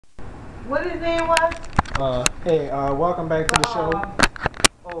What his name was? Hey, welcome back to the show.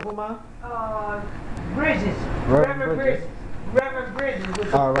 Oh, who am I? Bridges. Reverend Bridges. Reverend Bridges was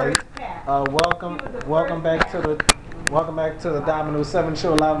the Alright. first cat. Welcome back to the Dominoes 7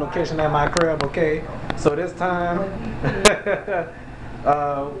 show live location at my crib, okay? So this time,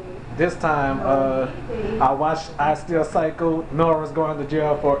 I Still Psycho, Nora's going to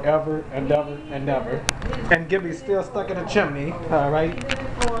jail forever and ever and ever. And Gibby's still stuck in the chimney, alright?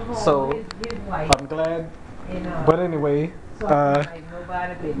 So, I'm glad. But anyway,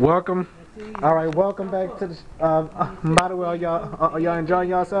 welcome. Alright, welcome back to the, by the way, y'all enjoying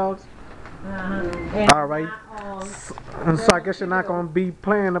yourselves? Alright. So I guess you're not going to be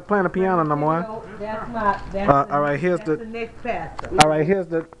playing the piano no more. Alright, here's the next pastor. Alright, here's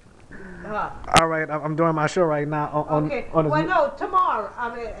the. Alright, I'm doing my show right now. Okay. Well, no, tomorrow.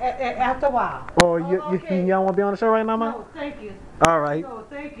 I mean, after a while. Oh, you don't want to be on the show right now, man? No, thank you. Alright. No,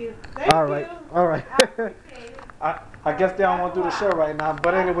 thank you. Thank Alright. you. Alright. I guess they don't want to do the show right now.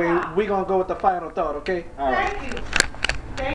 But anyway, we're going to go with the final thought, okay? Alright. Thank you.